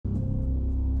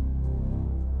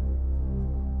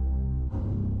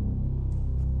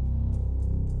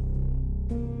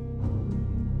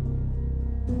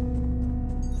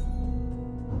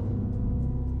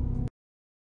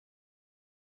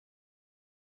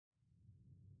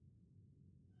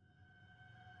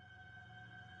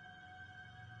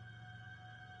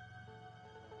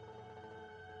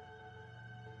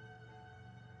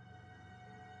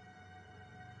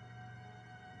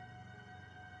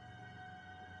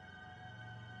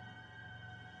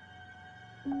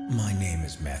My name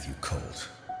is Matthew Colt.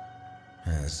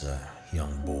 As a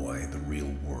young boy, the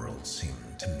real world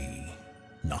seemed to me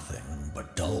nothing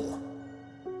but dull.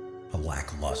 A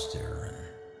lackluster and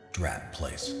drab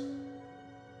place.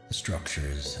 The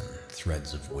structures and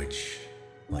threads of which,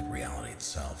 like reality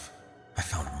itself, I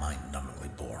found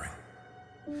mind-numbingly boring.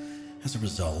 As a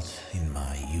result, in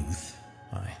my youth,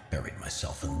 I buried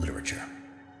myself in literature.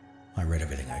 I read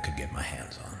everything I could get my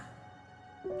hands on.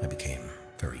 I became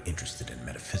very interested in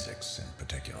metaphysics in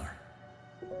particular.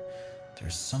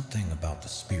 There's something about the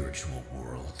spiritual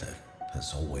world that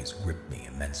has always gripped me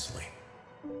immensely.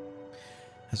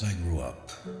 As I grew up,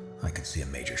 I could see a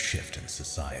major shift in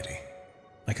society.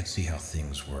 I could see how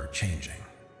things were changing,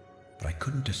 but I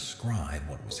couldn't describe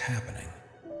what was happening.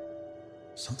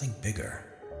 Something bigger,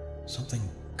 something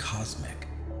cosmic.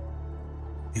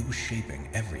 It was shaping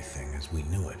everything as we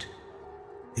knew it.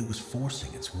 It was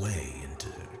forcing its way into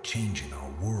changing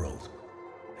our world,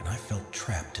 and I felt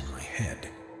trapped in my head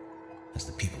as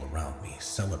the people around me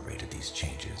celebrated these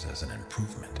changes as an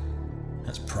improvement,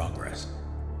 as progress.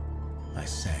 I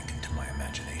sank into my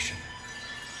imagination.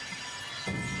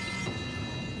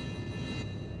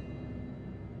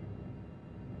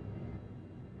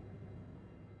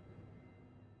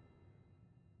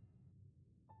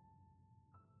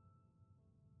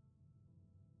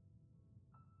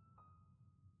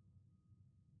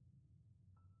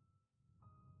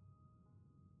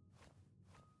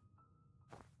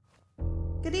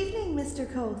 Good evening,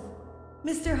 Mr. Koth.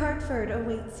 Mr. Hartford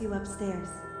awaits you upstairs.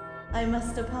 I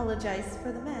must apologize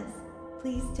for the mess.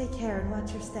 Please take care and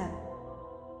watch your step.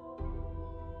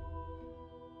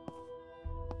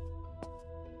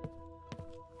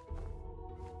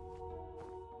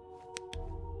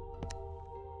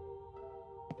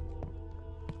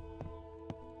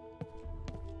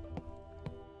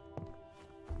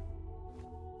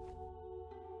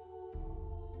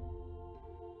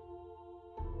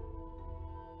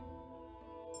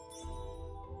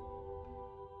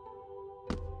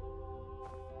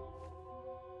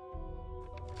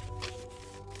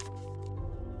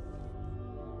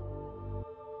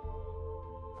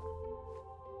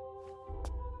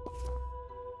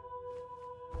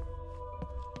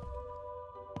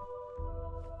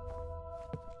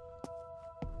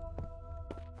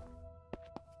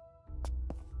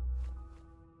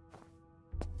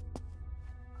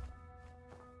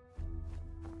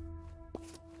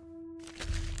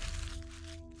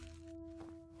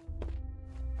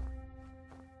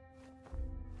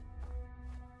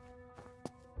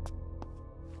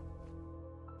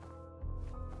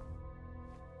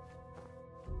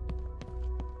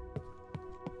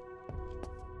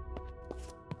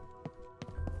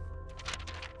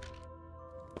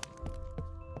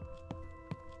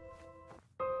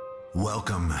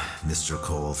 Welcome, Mr.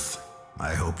 Kolth.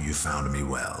 I hope you found me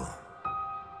well.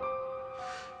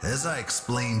 As I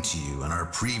explained to you in our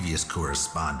previous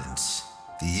correspondence,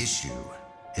 the issue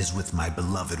is with my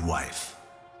beloved wife,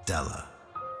 Della.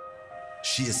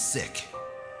 She is sick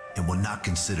and will not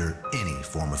consider any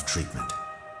form of treatment.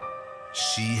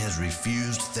 She has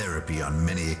refused therapy on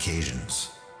many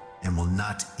occasions and will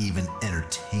not even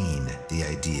entertain the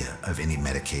idea of any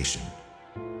medication.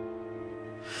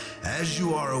 As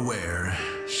you are aware,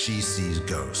 she sees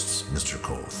ghosts, Mr.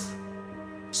 Kolth,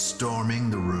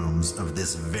 storming the rooms of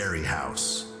this very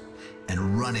house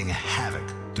and running havoc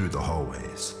through the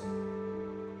hallways.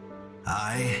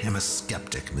 I am a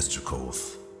skeptic, Mr.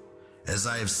 Kolth. As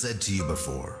I have said to you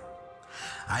before,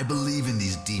 I believe in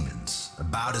these demons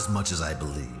about as much as I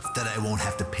believe that I won't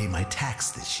have to pay my tax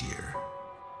this year.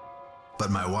 But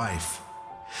my wife,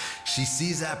 she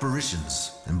sees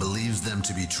apparitions and believes them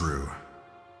to be true.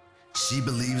 She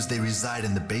believes they reside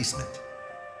in the basement,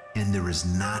 and there is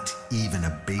not even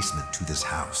a basement to this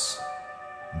house.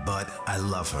 But I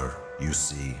love her, you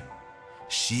see.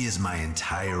 She is my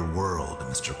entire world,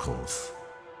 Mr. Kolth.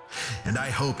 And I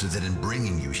hoped that in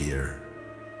bringing you here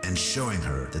and showing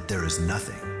her that there is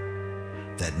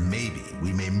nothing, that maybe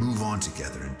we may move on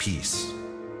together in peace.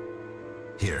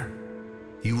 Here,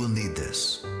 you will need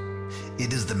this.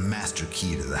 It is the master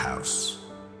key to the house.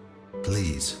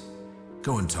 Please,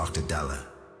 go and talk to Della.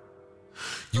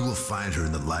 You will find her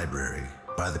in the library,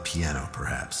 by the piano,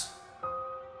 perhaps.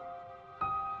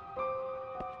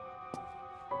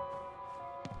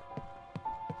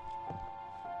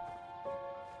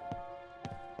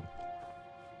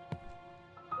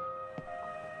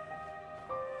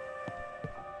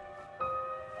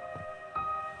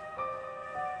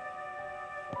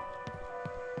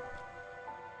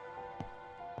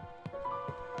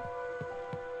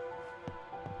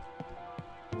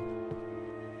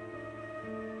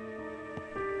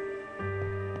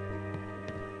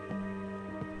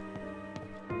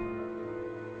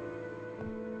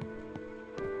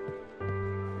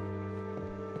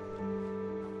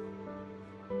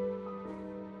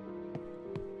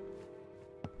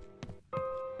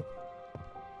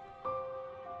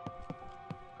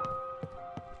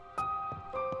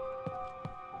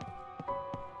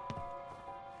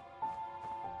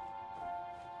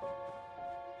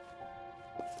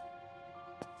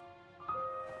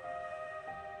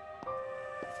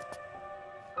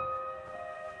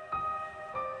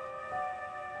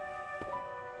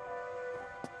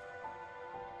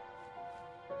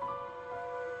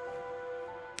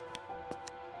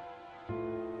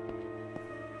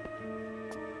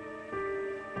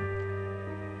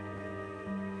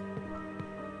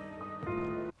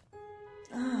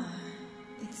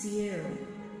 It's you.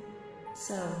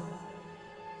 So,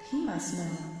 he must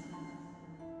know.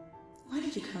 Why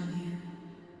did you come here?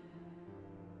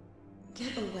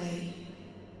 Get away.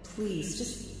 Please,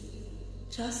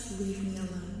 just leave me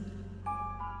alone.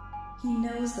 He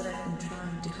knows that I've been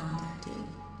trying to contact you.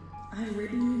 I've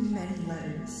written you many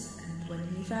letters, and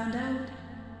when he found out,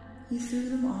 he threw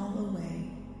them all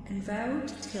away and vowed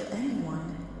to kill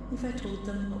anyone if I told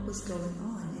them what was going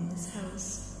on in this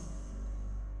house.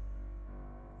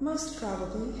 Most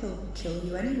probably, he'll kill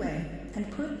you anyway,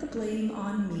 and put the blame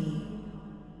on me.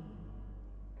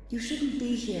 You shouldn't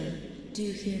be here, do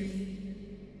you hear me?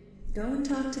 Go and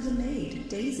talk to the maid,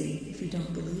 Daisy, if you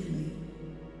don't believe me.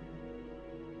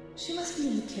 She must be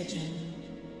in the kitchen.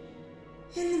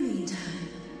 In the meantime,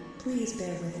 please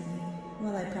bear with me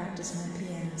while I practice my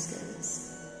piano skills.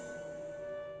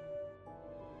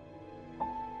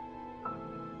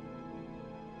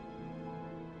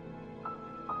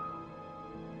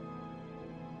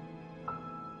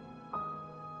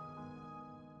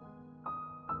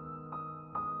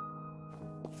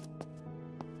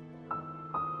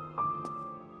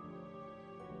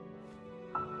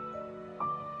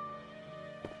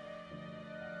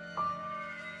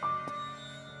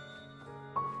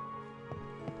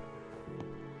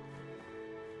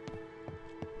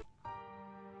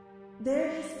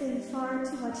 There has been far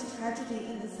too much tragedy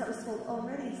in this household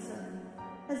already, sir.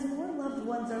 As more loved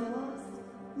ones are lost,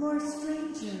 more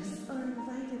strangers are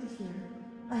invited here.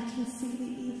 I can see the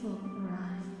evil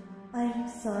arrive. I'm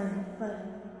sorry,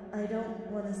 but I don't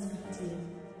want to speak to you.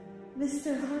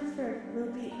 Mr. Hartford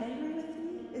will be angry with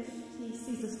me if he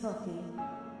sees us talking.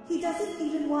 He doesn't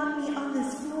even want me on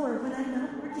this floor when I'm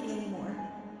not working anymore.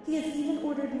 He has even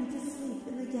ordered me to sleep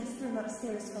in the guest room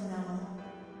upstairs from now on.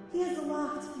 He has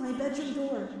locked my bedroom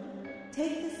door.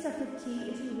 Take the separate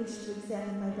key if you wish to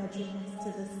examine my bedroom next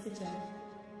to this kitchen.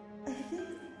 I think,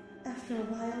 after a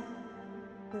while,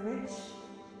 the rich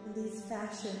in these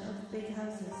fashion of big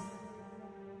houses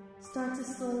start to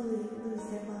slowly lose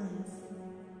their minds.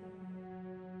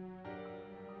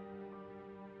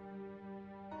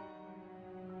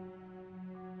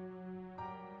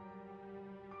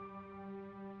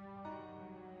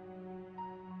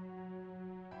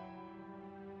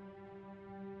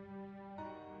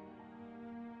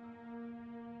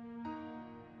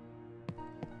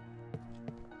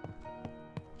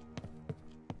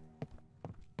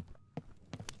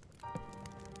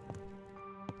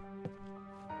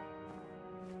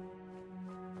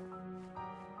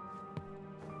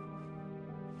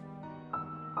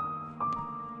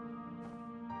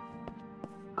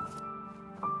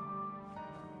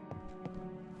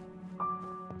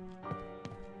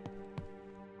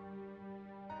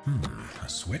 A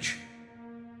switch?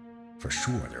 For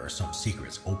sure there are some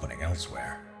secrets opening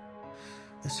elsewhere.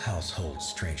 This house holds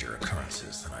stranger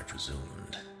occurrences than I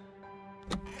presumed.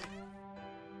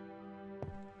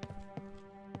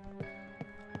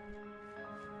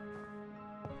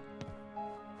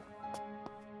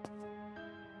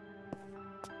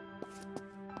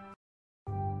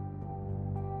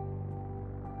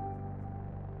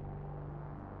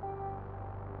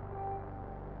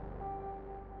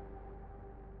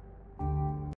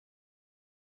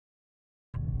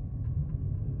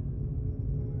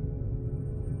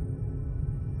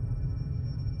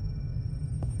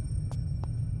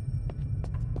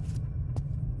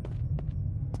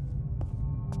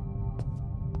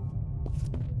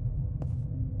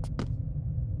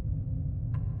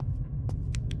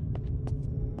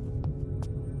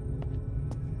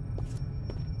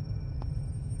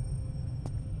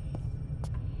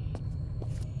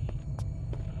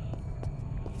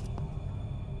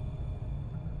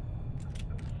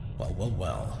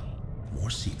 Well. More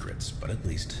secrets, but at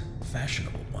least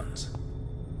fashionable ones.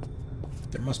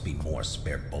 There must be more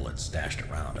spare bullets stashed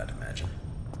around, I'd imagine.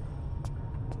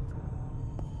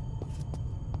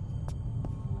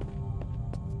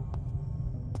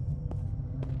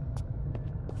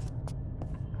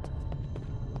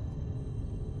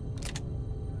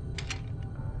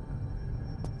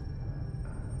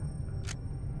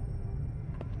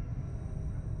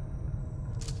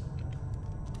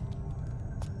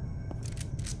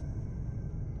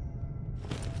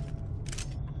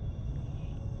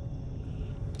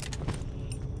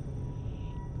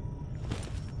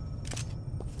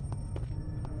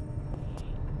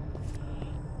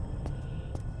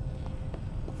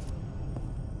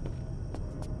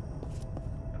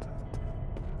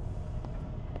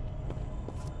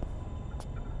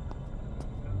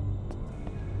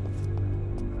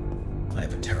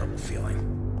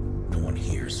 feeling. No one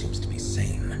here seems to be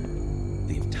sane.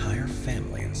 The entire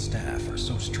family and staff are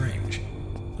so strange.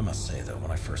 I must say, though,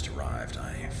 when I first arrived,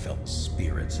 I felt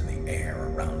spirits in the air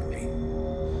around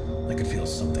me. I could feel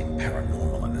something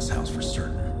paranormal in this house for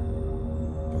certain.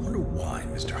 I wonder why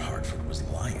Mr. Hartford was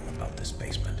lying about this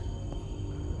basement.